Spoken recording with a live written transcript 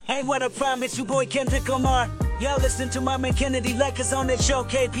Hey, what up, fam? It's your boy Kendrick Lamar. Y'all listen to my man Kennedy Lekers on that show,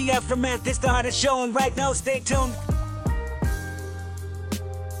 KP Aftermath. It's the hottest show, and right now, stay tuned.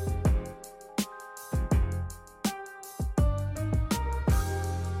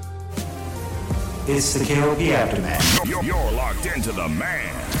 It's the KLP Aftermath. You're locked into the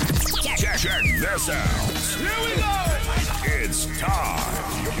man. Check this out. Here we go. It's time.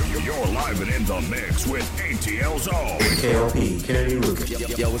 You're live and in the mix with ATL Zone. KLP, Kennedy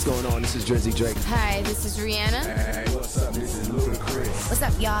Lucas. Yo, what's going on? This is Drizzy Drake. Hi, this is Rihanna. Hey, what's up? This is Ludacris. What's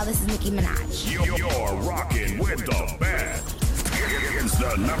up, y'all? This is Nicki Minaj. You're rocking with the best. It's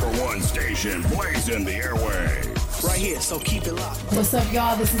the #1 station blazing the airwaves. Right here, so keep it locked. What's up,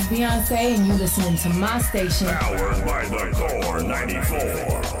 y'all? This is Beyonce, and you listening to my station. Powered by the Core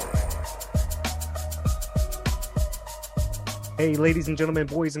 94. Hey, ladies and gentlemen,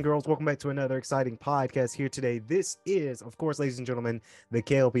 boys and girls, welcome back to another exciting podcast here today. This is, of course, ladies and gentlemen, the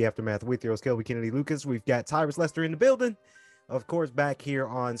KLP Aftermath with your host, Kelby Kennedy Lucas. We've got Tyrus Lester in the building. Of course, back here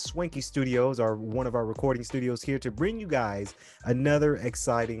on Swanky Studios, one of our recording studios here to bring you guys another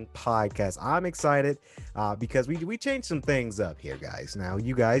exciting podcast. I'm excited because we changed some things up here, guys. Now,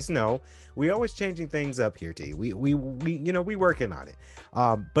 you guys know we always changing things up here, T. We working on it.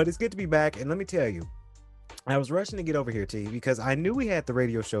 But it's good to be back. And let me tell you, I was rushing to get over here, T, because I knew we had the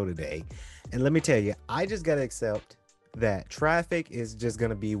radio show today. And let me tell you, I just got to accept that traffic is just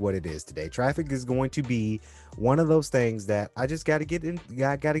going to be what it is today. Traffic is going to be one of those things that I just got to get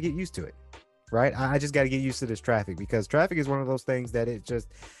used to it, right? I just got to get used to this traffic, because traffic is one of those things that it just,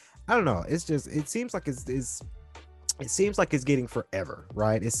 I don't know. It's just, it seems like it seems like it's getting forever,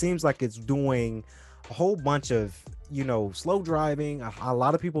 right? It seems like it's doing a whole bunch of, slow driving, a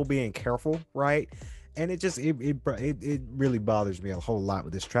lot of people being careful, right? And it just, it really bothers me a whole lot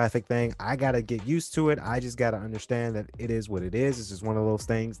with this traffic thing. I got to get used to it. I just got to understand that it is what it is. It's just one of those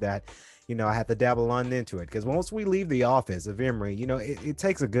things that, I have to dabble on into it. Because once we leave the office of Emory, it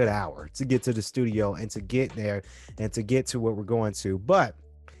takes a good hour to get to the studio and to get there and to get to what we're going to. But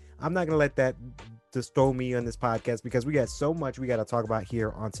I'm not going to let that just throw me on this podcast, because we got so much we got to talk about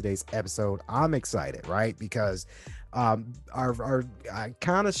here on today's episode. I'm excited, right? Because our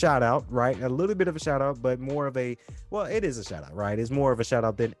kind of shout out, right? A little bit of a shout out, but more of it is a shout out, right? It's more of a shout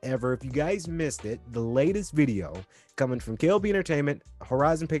out than ever. If you guys missed it, the latest video coming from KLB Entertainment,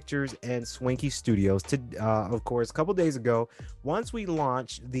 Horizon Pictures, and Swanky Studios, of course, a couple days ago, once we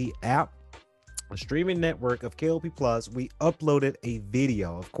launched the app, a streaming network of KLP Plus, we uploaded a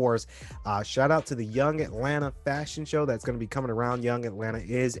video. Of course, shout out to the Young Atlanta Fashion Show that's going to be coming around. Young Atlanta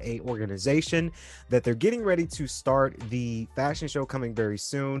is a organization that they're getting ready to start the fashion show coming very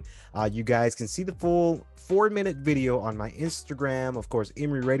soon. You guys can see the full 4-minute video on my Instagram, of course,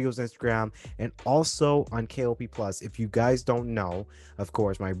 Emory Radio's Instagram, and also on KLP Plus. If you guys don't know, of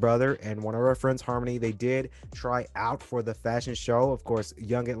course, my brother and one of our friends, Harmony, they did try out for the fashion show. Of course,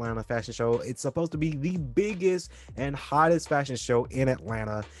 Young Atlanta Fashion Show. It's supposed to be the biggest and hottest fashion show in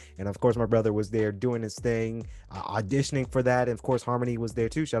Atlanta. And of course, my brother was there doing his thing, auditioning for that. And of course, Harmony was there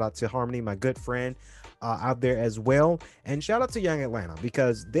too. Shout out to Harmony, my good friend, out there as well. And shout out to Young Atlanta,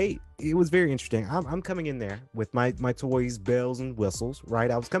 because it was very interesting. I'm coming in there with my toys, bells and whistles, right?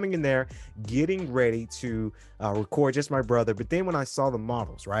 I was coming in there getting ready to record just my brother. But then when I saw the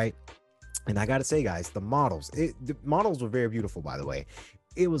models, right? And I got to say, guys, the models were very beautiful, by the way.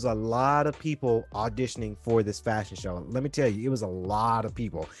 It was a lot of people auditioning for this fashion show. Let me tell you, it was a lot of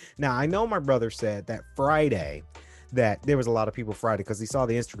people. Now, I know my brother said that Friday, that there was a lot of people Friday because he saw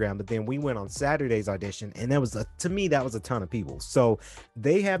the Instagram, but then we went on Saturday's audition, and to me that was a ton of people. So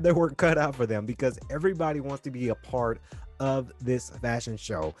they have their work cut out for them, because everybody wants to be a part of this fashion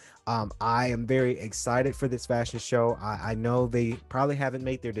show. I am very excited for this fashion show. I know they probably haven't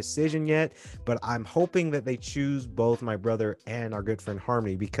made their decision yet, but I'm hoping that they choose both my brother and our good friend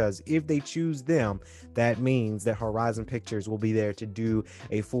Harmony, because if they choose them, that means that Horizon Pictures will be there to do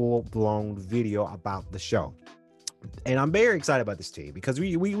a full-blown video about the show. And I'm very excited about this team, because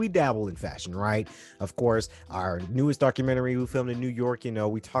we dabble in fashion, right? Of course, our newest documentary we filmed in New York,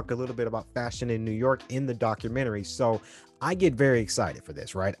 we talk a little bit about fashion in New York in the documentary. So I get very excited for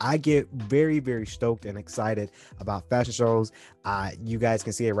this, right? I get very, very stoked and excited about fashion shows. You guys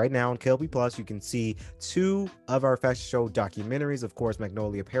can see it right now on KLP Plus. You can see 2 of our fashion show documentaries. Of course,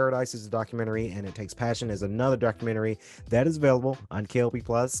 Magnolia Paradise is a documentary, and It Takes Passion is another documentary that is available on KLP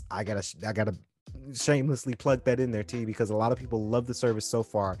Plus. I gotta shamelessly plug that in there, T, because a lot of people love the service so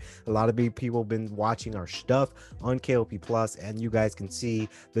far. A lot of people have been watching our stuff on KLP Plus, and you guys can see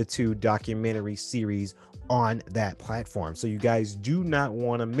the 2 documentary series on that platform. So you guys do not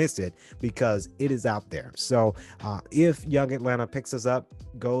want to miss it because it is out there. So if Young Atlanta picks us up,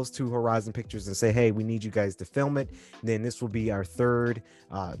 goes to Horizon Pictures and say, hey, we need you guys to film it, then this will be our third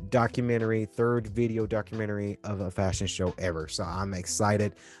video documentary of a fashion show ever. So I'm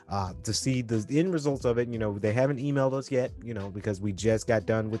excited to see the end results of it. You know, they haven't emailed us yet, you know, because we just got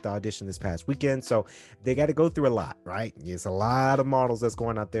done with the audition this past weekend. So they got to go through a lot, right? It's a lot of models that's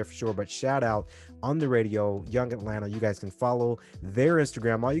going out there for sure. But shout out on the radio, Young Atlanta. You guys can follow their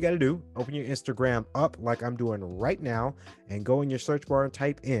Instagram. All you got to do, open your Instagram up like I'm doing right now and go in your search bar and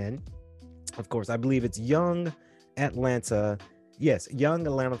type in, of course, I believe it's Young Atlanta. Yes, Young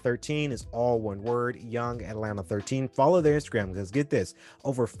Atlanta 13 is all one word, Young Atlanta 13. Follow their Instagram because get this,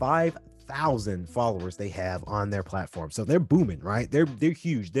 over 5,000 followers they have on their platform. So they're booming, right? They're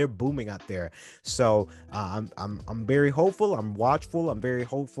huge. They're booming out there. So I'm very hopeful. I'm watchful. I'm very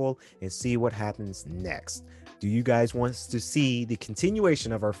hopeful and see what happens next. Do you guys want to see the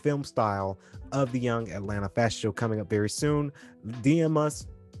continuation of our film style of the Young Atlanta Fashion Show coming up very soon? DM us,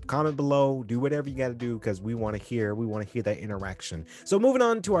 comment below, do whatever you got to do because we want to hear that interaction. So moving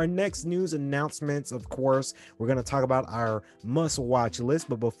on to our next news announcements, of course, we're going to talk about our must-watch list.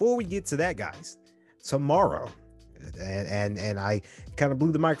 But before we get to that, guys, tomorrow, and I kind of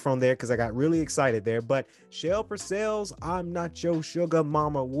blew the microphone there because I got really excited there, but Shell Purcell's I'm Not Your Sugar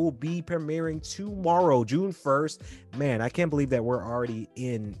Mama will be premiering tomorrow, June 1st. Man, I can't believe that we're already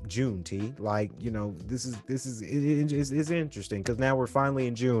in June, T. Like, you know, this is interesting because now we're finally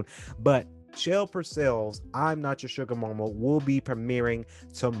in June. But Shell Purcell's I'm Not Your Sugar Mama will be premiering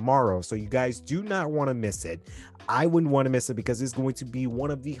tomorrow, so you guys do not want to miss it. I wouldn't want to miss it because it's going to be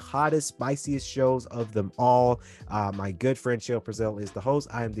one of the hottest, spiciest shows of them all. My good friend Shell Purcell is the host.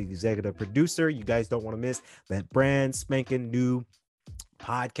 I am the executive producer. You guys don't want to miss that brand spanking new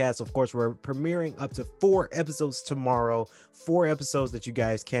podcast. Of course, we're premiering up to 4 episodes tomorrow, 4 episodes that you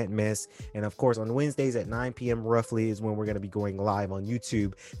guys can't miss. And of course, on Wednesdays at 9 p.m. roughly is when we're going to be going live on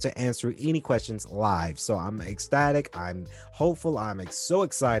YouTube to answer any questions live. So I'm ecstatic. I'm hopeful. I'm so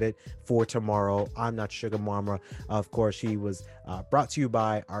excited for tomorrow. I'm Not Sugar Mama. Of course, she was brought to you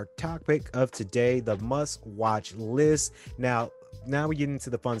by our topic of today, the must watch list. Now we get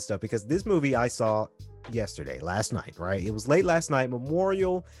into the fun stuff because this movie I saw last night, right? It was late last night,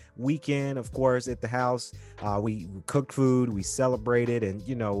 Memorial weekend, of course, at the house. We cooked food, we celebrated, and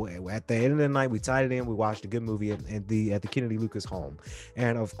you know, at the end of the night, we tied it in. We watched a good movie at the Kennedy Lucas home,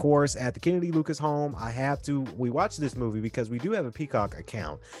 and of course, at the Kennedy Lucas home, we watched this movie because we do have a Peacock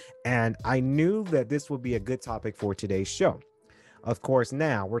account, and I knew that this would be a good topic for today's show. Of course,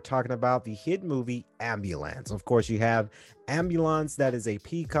 now we're talking about the hit movie Ambulance. Of course, you have Ambulance, that is a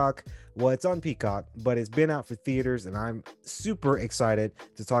Peacock. Well, it's on Peacock, but it's been out for theaters, and I'm super excited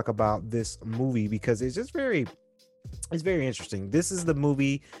to talk about this movie because it's very interesting. This is the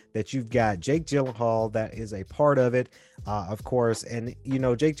movie that you've got Jake Gyllenhaal that is a part of it, of course, and you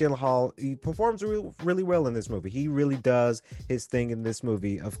know, Jake Gyllenhaal, he performs really well in this movie. He really does his thing in this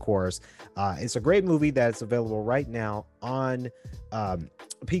movie, of course. It's a great movie that's available right now on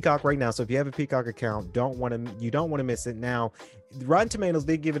Peacock right now. So if you have a Peacock account, you don't want to miss it. Now, Rotten Tomatoes,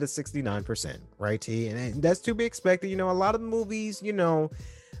 they give it a 69%, right, T? And that's to be expected. You know, a lot of movies, you know,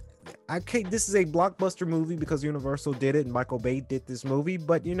 this is a blockbuster movie because Universal did it and Michael Bay did this movie,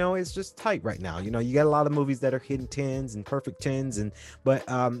 but you know, it's just tight right now. You know, you got a lot of movies that are hitting 10s and perfect 10s, but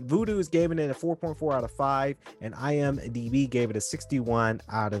Vudu is giving it a 4.4 out of 5, and IMDb gave it a 61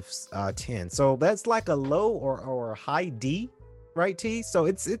 out of 10. So that's like a low or a high D, right, T? So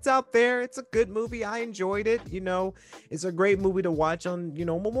it's out there. It's a good movie. I enjoyed it. You know, it's a great movie to watch on, you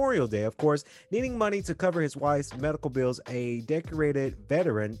know, Memorial Day. Of course, needing money to cover his wife's medical bills, a decorated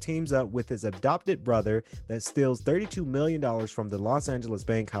veteran teams up with his adopted brother that steals $32 million from the Los Angeles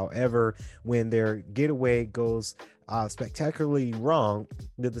bank. However, when their getaway goes spectacularly wrong,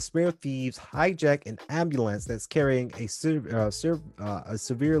 the despair thieves hijack an ambulance that's carrying a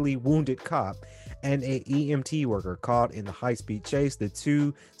severely wounded cop and a EMT worker caught in the high-speed chase. The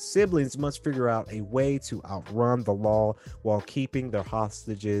two siblings must figure out a way to outrun the law while keeping their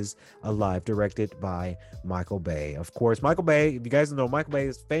hostages alive. Directed by Michael Bay. Of course, Michael Bay, if you guys don't know, Michael Bay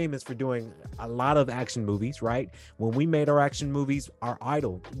is famous for doing a lot of action movies, right? When we made our action movies, our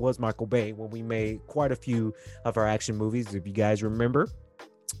idol was Michael Bay when we made quite a few of our action movies, if you guys remember.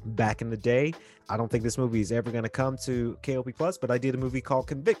 back in the day. I don't think this movie is ever going to come to KOP Plus, but I did a movie called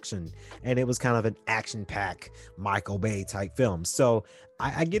Conviction, and it was kind of an action-packed Michael Bay type film. So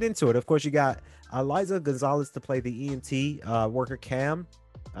I get into it. Of course, you got Eliza Gonzalez to play the EMT worker Cam.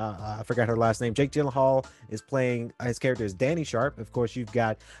 I forgot her last name. Jake Gyllenhaal is playing, his character is Danny Sharp. Of course, you've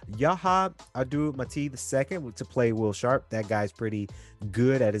got Yaha Abdul-Mateen II to play Will Sharp. That guy's pretty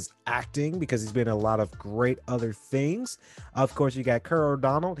good at his acting because he's been in a lot of great other things. Of course, you got Kerr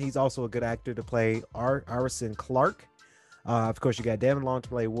O'Donnell. He's also a good actor to play Arison Clark. Of course, you got Devin Long to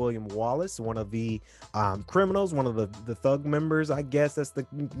play William Wallace, one of the criminals, one of the thug members, I guess that's the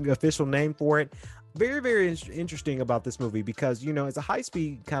official name for it. Very, very interesting about this movie because, you know, it's a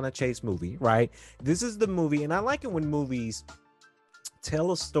high-speed kind of chase movie, right? This is the movie, and I like it when movies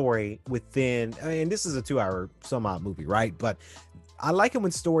tell a story within, and this is a 2-hour some odd movie, right? But I like it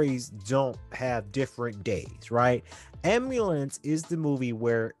when stories don't have different days, right? Ambulance is the movie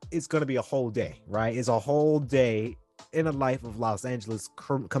where it's going to be a whole day, right? It's a whole day in a life of Los Angeles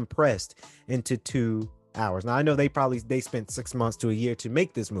compressed into 2 hours. Now I know they spent 6 months to a year to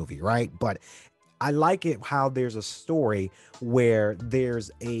make this movie, right? But I like it how there's a story where there's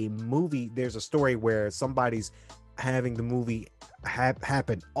a story where somebody's having the movie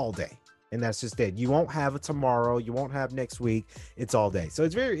happen all day. And that's just it. You won't have it tomorrow. You won't have next week. It's all day. So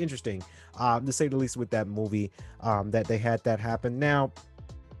it's very interesting, to say the least, with that movie, that they had that happen. Now,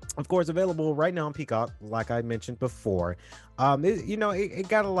 of course, available right now on Peacock, like I mentioned before. It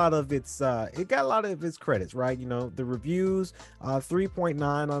got a lot of its credits, right? You know, the reviews,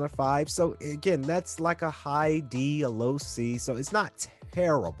 3.9 out of 5. So again, that's like a high D, a low C. So it's not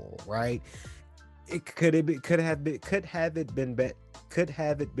terrible, right? Could have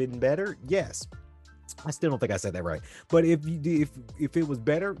it been better? Yes. I still don't think I said that right, but if it was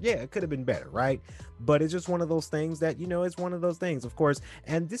better, yeah, it could have been better, right? But it's just one of those things that, you know, it's one of those things, of course.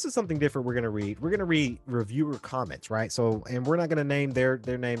 And this is something different we're gonna read reviewer comments, right? So, and we're not gonna name their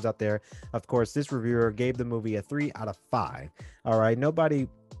names out there. Of course, this reviewer gave the movie a 3 out of 5. All right, nobody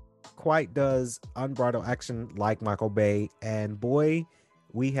quite does unbridled action like Michael Bay, and boy,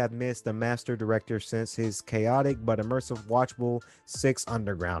 we have missed a master director since his chaotic but immersive watchable Six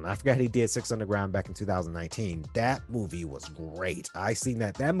Underground. I forgot he did Six Underground back in 2019. That movie was great. I seen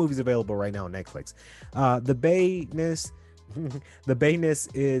that. That movie's available right now on Netflix. The Bayness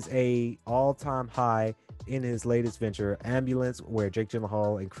is a all-time high in his latest venture, Ambulance, where Jake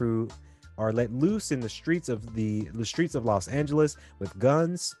Gyllenhaal and crew are let loose in the streets of Los Angeles with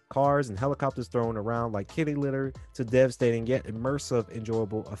guns, cars, and helicopters thrown around like kitty litter to devastating yet immersive,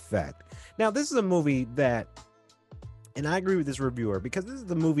 enjoyable effect. Now, this is a movie that, and I agree with this reviewer, because this is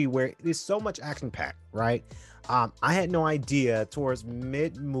the movie where there's so much action-packed, right? I had no idea towards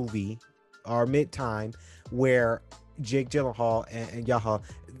mid-movie or mid-time where Jake Gyllenhaal and Yaha,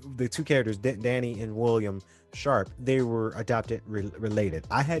 the two characters, Danny and William Sharp, they were adopted related.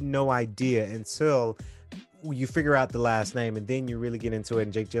 I had no idea until you figure out the last name, and then you really get into it,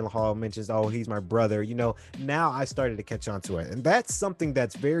 and Jake Gyllenhaal mentions, oh, he's my brother. You know, now I started to catch on to it, and that's something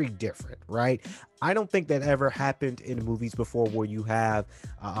that's very different, right? I don't think that ever happened in movies before, where you have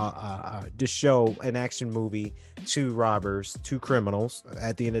to show an action movie, two robbers, two criminals.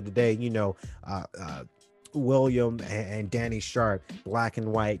 At the end of the day, you know, William and Danny Sharp, black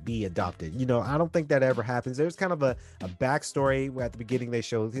and white, be adopted. You know, I don't think that ever happens. There's kind of a backstory where at the beginning they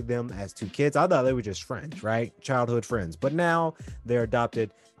showed them as two kids. I thought they were just friends, right? Childhood friends. But now they're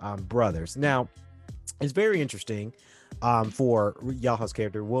adopted brothers. Now, it's very interesting for Yaha's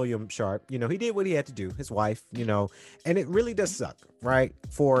character, William Sharp. You know, he did what he had to do, his wife, you know, and it really does suck, right?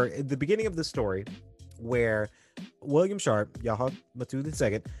 For the beginning of the story, where William Sharp, Yaha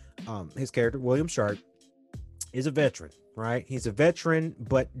Abdul-Mateen II, his character, William Sharp, is a veteran, right? He's a veteran,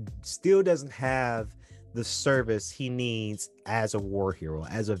 but still doesn't have the service he needs as a war hero,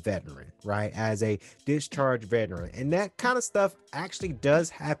 as a veteran, right? As a discharged veteran. And that kind of stuff actually does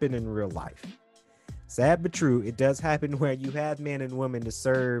happen in real life. Sad but true, it does happen where you have men and women to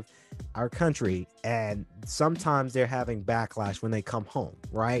serve our country, and sometimes they're having backlash when they come home,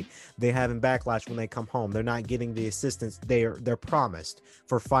 right? They're having backlash when they come home. They're not getting the assistance they're promised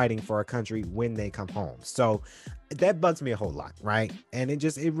for fighting for our country when they come home. So that bugs me a whole lot, right? And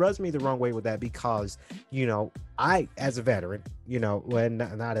it rubs me the wrong way with that, because, you know, I, as a veteran, you know, when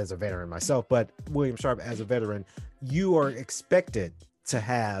not as a veteran myself, but William Sharp as a veteran, you are expected to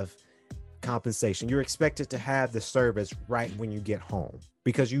have compensation. You're expected to have the service right when you get home,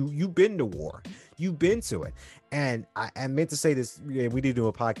 because you've been to war, you've been to it. And I meant to say this, we did do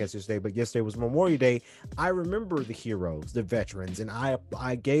a podcast yesterday, but yesterday was Memorial Day. I remember the heroes, the veterans, and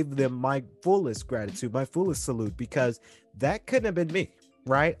I gave them my fullest gratitude, my fullest salute, because that couldn't have been me.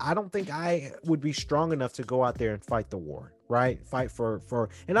 right? I don't think I would be strong enough to go out there and fight the war, right? Fight for,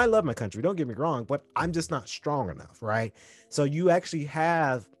 and I love my country, don't get me wrong, but I'm just not strong enough, right? So you actually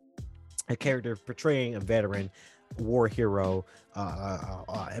have a character portraying a veteran war hero,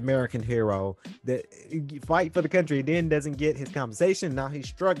 American hero that fight for the country and then doesn't get his compensation. Now he's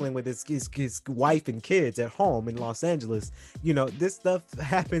struggling with his wife and kids at home in Los Angeles. You know, this stuff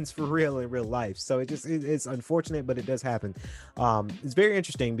happens for real in real life. So it's unfortunate, but it does happen. It's very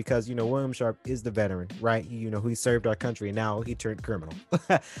interesting because, you know, William Sharp is the veteran, right? You know, he served our country and now he turned criminal.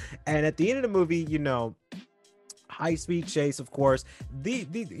 And at the end of the movie, you know, high speed chase, of course, the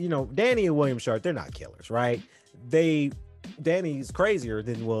you know, Danny and William Sharp, they're not killers, right? Danny's crazier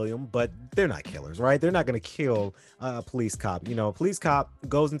than William, but they're not killers, right? They're not going to kill a police cop. You know, a police cop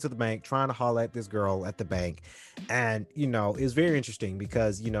goes into the bank trying to holler at this girl at the bank. And, you know, it's very interesting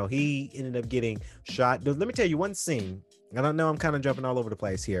because, you know, he ended up getting shot. Let me tell you one scene. I don't know, I'm kind of jumping all over the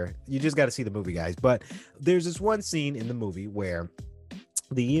place here. You just got to see the movie, guys. But there's this one scene in the movie where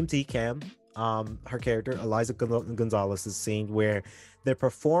the EMT Cam, her character, Eliza Gonzalez, is seen where they're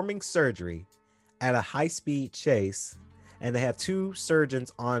performing surgery at a high-speed chase, and they have two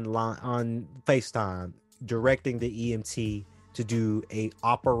surgeons on FaceTime directing the EMT to do a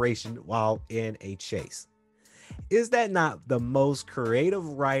operation while in a chase. Is that not the most creative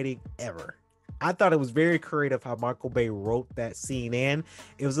writing ever? I thought it was very creative how Michael Bay wrote that scene in.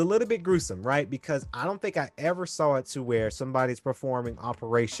 It was a little bit gruesome, right? Because I don't think I ever saw it to where somebody's performing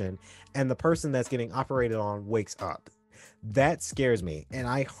operation and the person that's getting operated on wakes up. That scares me, and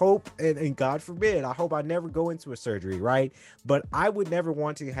I hope, and God forbid, I hope I never go into a surgery, right? But I would never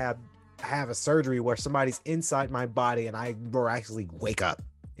want to have a surgery where somebody's inside my body and I will actually wake up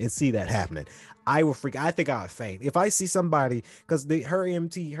and see that happening. I will freak. I think I would faint if I see somebody, because her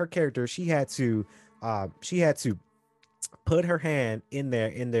EMT, her character, she had to put her hand in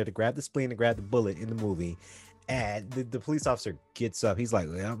there to grab the spleen, to grab the bullet in the movie, and the police officer gets up. He's like,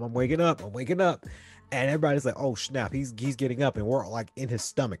 well, I'm waking up. And everybody's like, oh snap, he's getting up, and we're like in his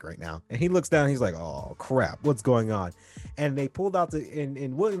stomach right now. And he looks down, he's like, oh crap, what's going on? And they pulled out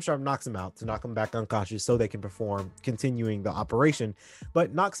and William Sharp knocks him out to knock him back unconscious so they can perform continuing the operation,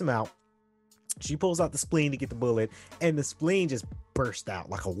 but knocks him out. She pulls out the spleen to get the bullet, and the spleen just burst out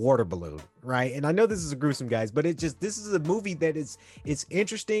like a water balloon, right? And I know this is a gruesome, guys, but this is a movie that it's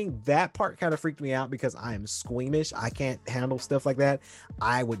interesting. That part kind of freaked me out because I am squeamish. I can't handle stuff like that.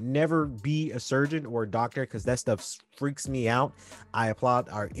 I would never be a surgeon or a doctor because that stuff freaks me out. I applaud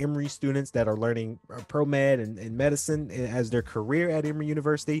our Emory students that are learning pro-med and medicine as their career at Emory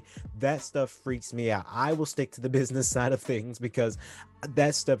University. That stuff freaks me out. I will stick to the business side of things because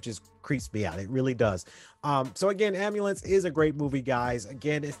that stuff just creeps me out. It really does. So again, Ambulance is a great movie, guys.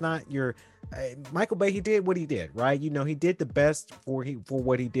 Again, it's not your Michael Bay. He did what he did, right? You know, he did the best for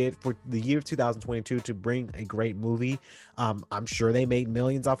what he did for the year of 2022 to bring a great movie. I'm sure they made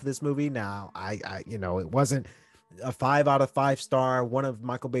millions off of this movie. Now, I you know, it wasn't a 5 out of 5 star, one of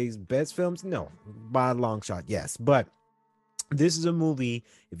Michael Bay's best films. No, by a long shot, yes. But this is a movie.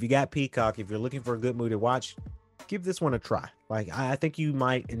 If you got Peacock, if you're looking for a good movie to watch, give this one a try. Like, I think you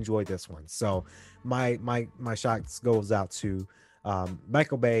might enjoy this one. So my shots goes out to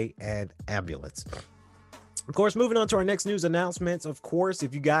Michael Bay and Ambulance. Of course, moving on to our next news announcements. Of course,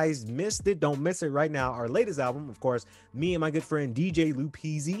 if you guys missed it, don't miss it right now. Our latest album, of course, me and my good friend DJ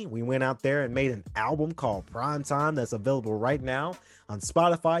Lupeezy, we went out there and made an album called Prime Time that's available right now on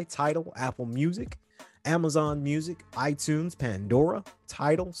Spotify, Tidal, Apple Music, Amazon Music, iTunes, Pandora,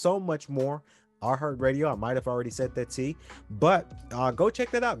 Tidal, so much more. iHeartRadio, I might have already said that to you, but go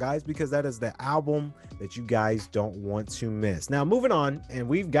check that out, guys, because that is the album that you guys don't want to miss. Now, moving on, and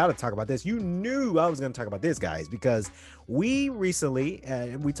we've got to talk about this. You knew I was going to talk about this, guys, because we recently,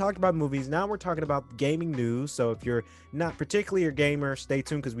 we talked about movies. Now we're talking about gaming news. So if you're not particularly a gamer, stay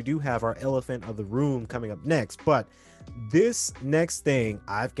tuned because we do have our elephant of the room coming up next. But this next thing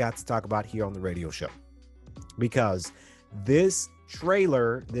I've got to talk about here on the radio show, because this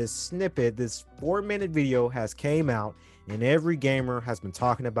trailer, this snippet, this 4-minute video has came out, and every gamer has been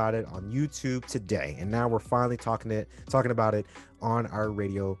talking about it on YouTube today, and now we're finally talking about it on our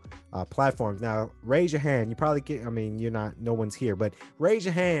radio platforms. Now, raise your hand. You probably get, I mean, you're not, no one's here, but raise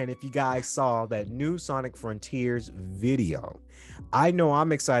your hand if you guys saw that new Sonic Frontiers video. I know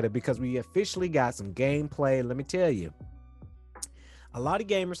I'm excited because we officially got some gameplay. Let me tell you, a lot of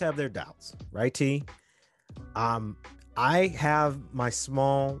gamers have their doubts, right, T? I have my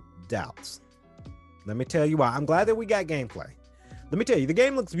small doubts. Let me tell you why. I'm glad that we got gameplay. Let me tell you, the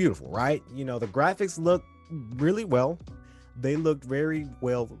game looks beautiful, right? You know, the graphics look really well. They looked very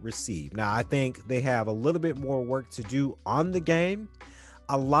well received. Now, I think they have a little bit more work to do on the game.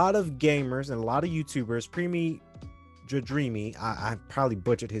 a lot of gamers and a lot of YouTubers, Preemy Dreamy, I probably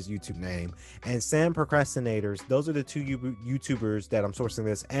butchered his YouTube name, and Sam Procrastinators, those are the two YouTubers that I'm sourcing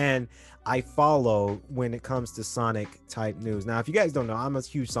this and I follow when it comes to Sonic type news. Now, if you guys don't know, I'm a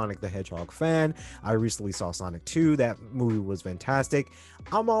huge Sonic the Hedgehog fan. I recently saw Sonic 2. That movie was fantastic.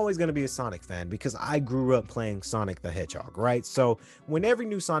 I'm always going to be a Sonic fan because I grew up playing Sonic the Hedgehog, right? So when every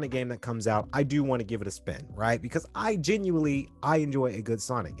new Sonic game that comes out, I do want to give it a spin, right? Because I enjoy a good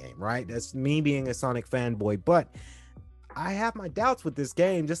Sonic game, right? That's me being a Sonic fanboy, but I have my doubts with this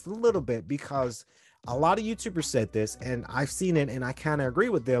game just a little bit because a lot of YouTubers said this and I've seen it and I kind of agree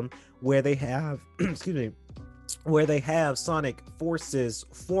with them where they have excuse me, where they have Sonic Forces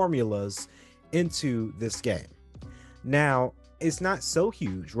formulas into this game. Now, it's not so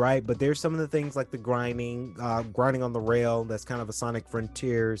huge, right? But there's some of the things like the grinding on the rail. That's kind of a Sonic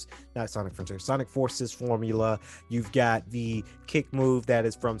Forces formula. You've got the kick move that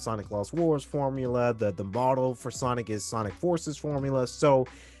is from Sonic Lost Wars formula. The model for Sonic is Sonic Forces formula. So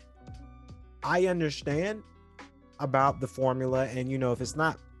I understand about the formula, and if it's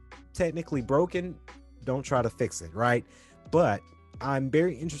not technically broken, don't try to fix it, right? But I'm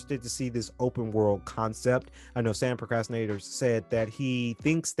very interested to see this open world concept. I know Sam Procrastinator said that he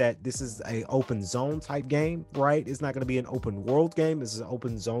thinks that this is a open zone type game, right? It's not going to be an open world game. This is an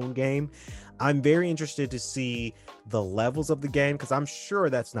open zone game. I'm very interested to see the levels of the game because I'm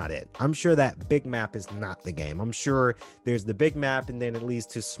sure that's not it. I'm sure that big map is not the game. I'm sure there's the big map and then it leads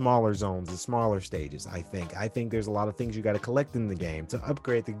to smaller zones and smaller stages. I think there's a lot of things you got to collect in the game to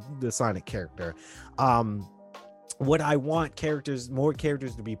upgrade the Sonic character. Would I want more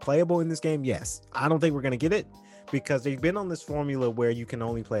characters to be playable in this game? Yes. I don't think we're going to get it because they've been on this formula where you can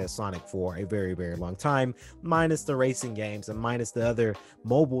only play as Sonic for a very, very long time, minus the racing games and minus the other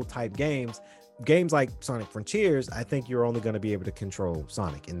mobile type games. Games like Sonic Frontiers, I think you're only going to be able to control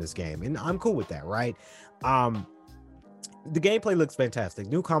Sonic in this game. And I'm cool with that, right? The gameplay looks fantastic.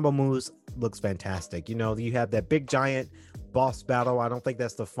 New combo moves looks fantastic. You have that big giant boss battle. I don't think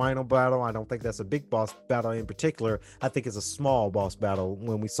that's the final battle. I don't think that's a big boss battle in particular. I think it's a small boss battle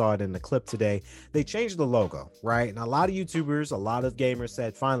when we saw it in the clip today. They changed the logo, right? And a lot of YouTubers, a lot of gamers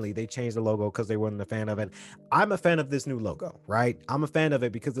said finally they changed the logo because they weren't a fan of it. I'm a fan of this new logo, right? I'm a fan of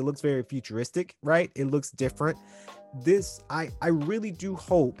it because it looks very futuristic, right? It looks different. I really do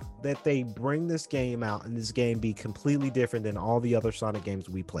hope that they bring this game out and this game be completely different than all the other Sonic games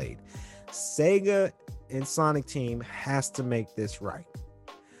we played. Sega and Sonic Team has to make this right,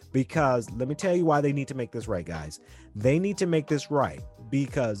 because let me tell you why they need to make this right, guys. They need to make this right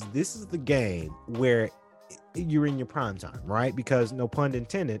because this is the game where you're in your prime time, right? Because no pun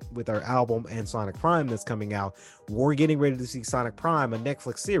intended, with our album and Sonic Prime that's coming out, we're getting ready to see Sonic Prime, a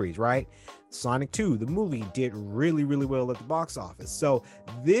Netflix series, right? Sonic 2, the movie, did really, really well at the box office. So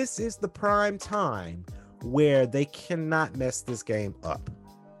this is the prime time where they cannot mess this game up.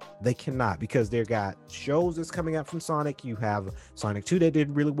 They cannot, because they got shows that's coming out from Sonic. You have Sonic 2 that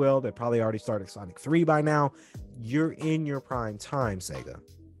did really well. They probably already started Sonic 3 by now. You're in your prime time, Sega.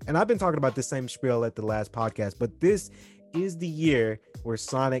 And I've been talking about the same spiel at the last podcast, but this is the year where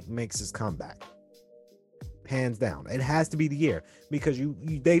Sonic makes his comeback. Hands down. It has to be the year because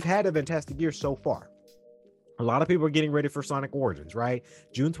they've had a fantastic year so far. A lot of people are getting ready for Sonic Origins, right?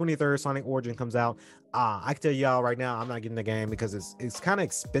 June 23rd, Sonic Origin comes out. I can tell y'all right now, I'm not getting the game because it's kind of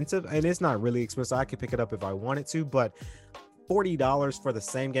expensive, and it's not really expensive. I could pick it up if I wanted to, but $40 for the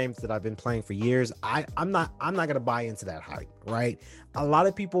same games that I've been playing for years, I'm not gonna buy into that hype, right? A lot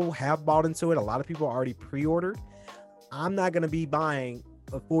of people have bought into it. A lot of people already pre-ordered. I'm not gonna be buying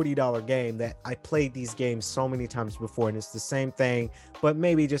a $40 game that I played these games so many times before, and it's the same thing, but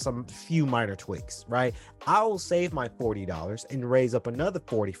maybe just a few minor tweaks, right? I will save my $40 and raise up another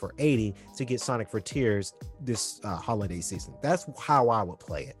 40 for 80 to get Sonic Frontiers this holiday season. That's how I would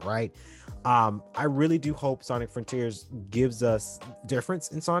play it, right? I really do hope Sonic Frontiers gives us difference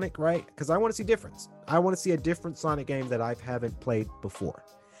in Sonic, right? Because I want to see difference. I want to see a different Sonic game that I haven't played before,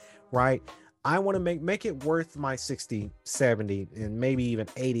 right? I want to make it worth my 60, 70, and maybe even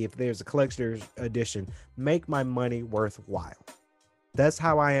 80 if there's a collector's edition. Make my money worthwhile. That's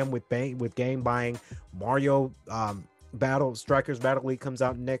how I am with game buying. Mario Strikers Battle League comes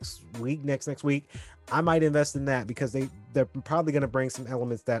out next week. I might invest in that because they're probably going to bring some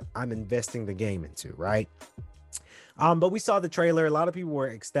elements that I'm investing the game into, right? But we saw the trailer. A lot of people were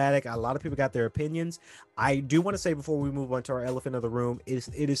ecstatic. A lot of people got their opinions. I do want to say before we move on to our elephant of the room,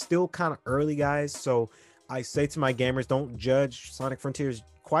 it is still kind of early, guys. So I say to my gamers, don't judge Sonic Frontiers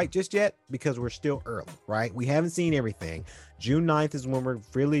quite just yet because we're still early, right? We haven't seen everything. June 9th is when we're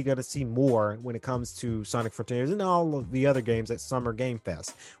really going to see more when it comes to Sonic Frontiers and all of the other games at Summer Game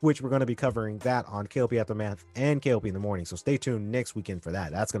Fest, which we're going to be covering that on KLP Aftermath and KLP in the morning. So stay tuned next weekend for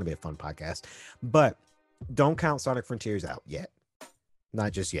that. That's going to be a fun podcast. But don't count Sonic Frontiers out yet.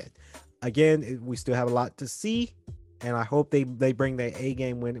 Not just yet. Again, we still have a lot to see, and I hope they bring their A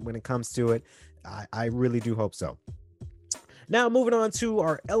game when it comes to it. I really do hope so. Now, moving on to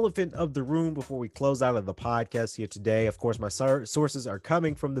our elephant of the room before we close out of the podcast here today. Of course, my sources are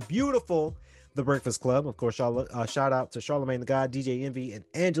coming from the beautiful The Breakfast Club. Of course, shout out to Charlemagne the God, DJ Envy, and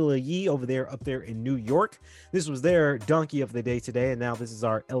Angela Yee up there in New York. This was their donkey of the day today, and now this is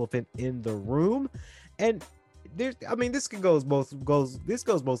our elephant in the room. And this goes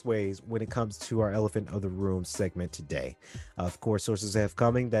both ways when it comes to our elephant of the room segment today. Of course, sources have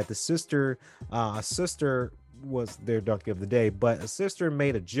coming that the sister was their donkey of the day, but a sister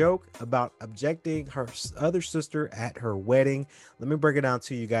made a joke about objecting her other sister at her wedding. Let me break it down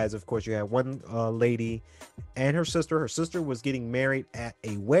to you guys. Of course, you have one lady and her sister. Her sister was getting married at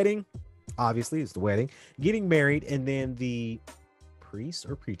a wedding. Obviously, it's the wedding. Getting married, and then the priest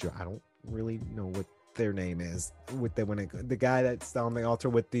or preacher, I don't really know what their name is, with the guy that's on the altar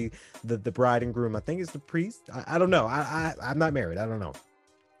with the bride and groom. I think it's the priest. I don't know. I'm not married. I don't know.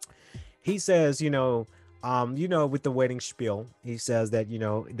 He says, with the wedding spiel, he says that,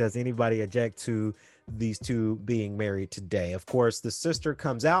 does anybody object to these two being married today? Of course, the sister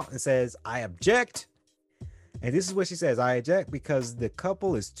comes out and says, I object. And this is what she says: I object because the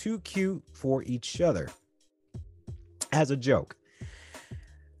couple is too cute for each other. As a joke.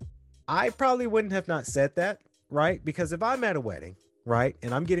 I probably wouldn't have not said that, right? Because if I'm at a wedding, right,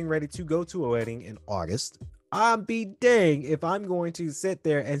 and I'm getting ready to go to a wedding in August, I'll be dang if I'm going to sit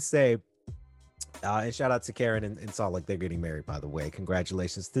there and say, and shout out to Karen and Salt Lake, they're getting married, by the way.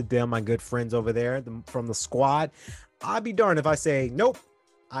 Congratulations to them, my good friends over there from the squad. I'd be darned if I say, nope,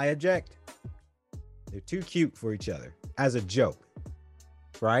 I object. They're too cute for each other, as a joke,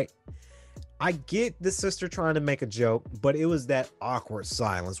 right? I get the sister trying to make a joke, but it was that awkward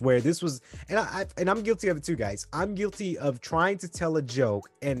silence where this was, and I'm guilty of it too, guys. I'm guilty of trying to tell a joke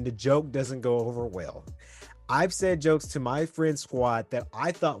and the joke doesn't go over well. I've said jokes to my friend squad that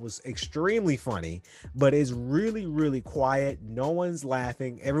I thought was extremely funny, but is really, really quiet. No one's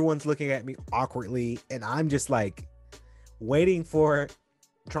laughing. Everyone's looking at me awkwardly, and I'm just like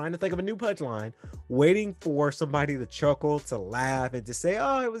trying to think of a new punchline, waiting for somebody to chuckle, to laugh, and to say,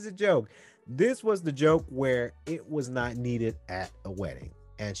 oh, it was a joke. This was the joke where it was not needed at a wedding,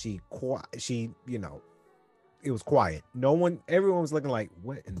 and it was quiet. Everyone was looking like,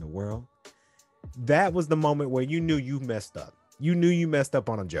 what in the world? That was the moment where you knew you messed up. You knew you messed up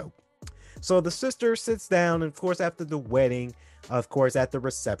on a joke. So the sister sits down, and of course, after the wedding, of course, at the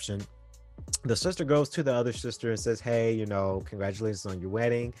reception, the sister goes to the other sister and says, hey, congratulations on your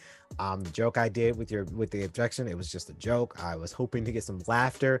wedding. The joke I did with the objection, it was just a joke. I was hoping to get some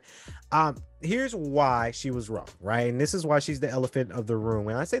laughter. Here's why she was wrong, right? And this is why she's the elephant of the room.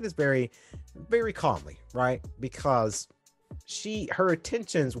 And I say this very, very calmly, right? Because her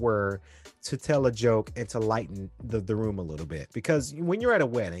intentions were to tell a joke and to lighten the room a little bit. Because when you're at a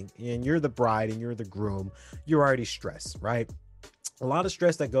wedding and you're the bride and you're the groom, you're already stressed, right? A lot of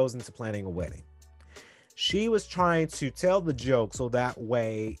stress that goes into planning a wedding. She was trying to tell the joke so that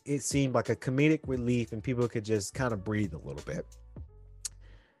way it seemed like a comedic relief and people could just kind of breathe a little bit.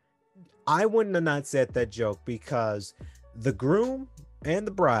 I wouldn't have not said that joke because the groom and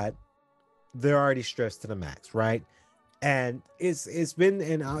the bride, they're already stressed to the max, right? And it's been,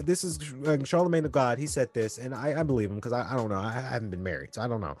 and this is Charlemagne the God, he said this, and I believe him because I don't know, I haven't been married, so I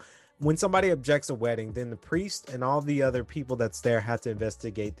don't know. When somebody objects a wedding, then the priest and all the other people that's there have to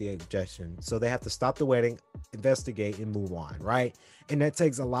investigate the objection. So they have to stop the wedding, investigate, and move on, right? And that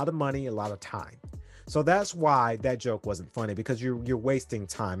takes a lot of money, a lot of time. So that's why that joke wasn't funny, because you're wasting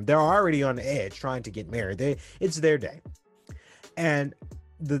time. They're already on the edge trying to get married. It's their day. And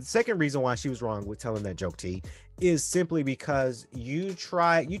the second reason why she was wrong with telling that joke, T, is simply because you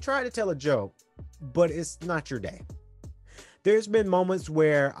try to tell a joke, but it's not your day. There's been moments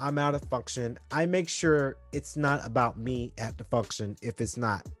where I'm out of function. I make sure it's not about me at the function if it's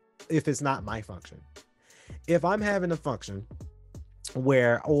not my function. If I'm having a function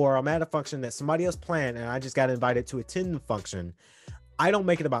or I'm at a function that somebody else planned and I just got invited to attend the function, I don't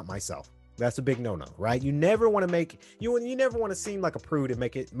make it about myself. That's a big no-no, right? You never want to seem like a prude and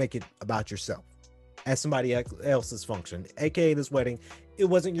make it about yourself at somebody else's function, aka this wedding. It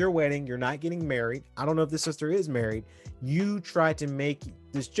wasn't your wedding. You're not getting married. I don't know if this sister is married. You tried to make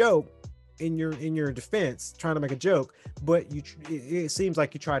this joke in your defense, trying to make a joke, but it seems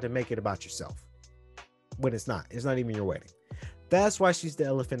like you tried to make it about yourself when it's not. It's not even your wedding. That's why she's the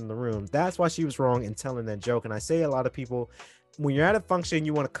elephant in the room. That's why she was wrong in telling that joke. And I say a lot of people, when you're at a function,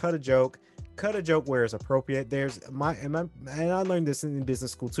 you want to cut a joke where it's appropriate. And I learned this in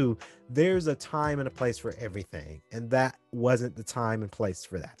business school too. There's a time and a place for everything, and that wasn't the time and place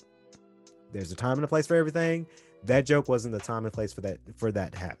for that. There's a time and a place for everything. That joke wasn't the time and place for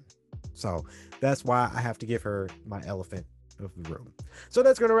that to happen. So that's why I have to give her my elephant of the room. So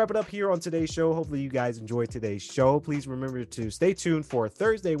that's going to wrap it up here on today's show. Hopefully you guys enjoyed today's show. Please remember to stay tuned for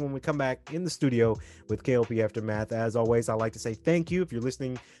Thursday when we come back in the studio with KLP Aftermath. As always, I'd like to say thank you if you're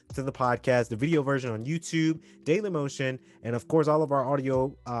listening to the podcast, the video version on YouTube, Dailymotion, and of course all of our audio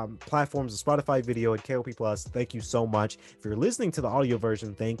platforms, the Spotify video and KLP Plus. Thank you so much. If you're listening to the audio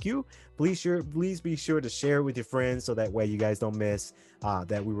version, thank you. Please be sure to share it with your friends so that way you guys don't miss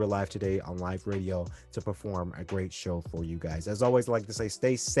that we were live today on live radio to perform a great show for you guys. As always, I like to say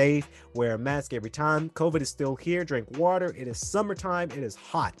stay safe, wear a mask every time. COVID is still here. Drink water. It is summertime. It is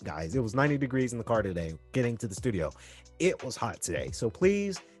hot, guys. It was 90 degrees in the car today getting to the studio. It was hot today. So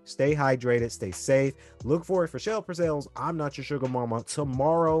please stay hydrated, stay safe. Look forward for Shell Purcell's I'm Not Your Sugar Mama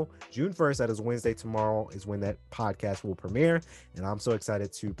tomorrow, June 1st. That is Wednesday. Tomorrow is when that podcast will premiere, and I'm so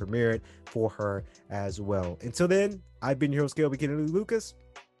excited to premiere it for her as well. Until then, I've been your host, KLP Kennedy Lucas.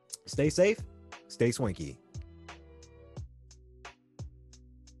 Stay safe, stay swanky.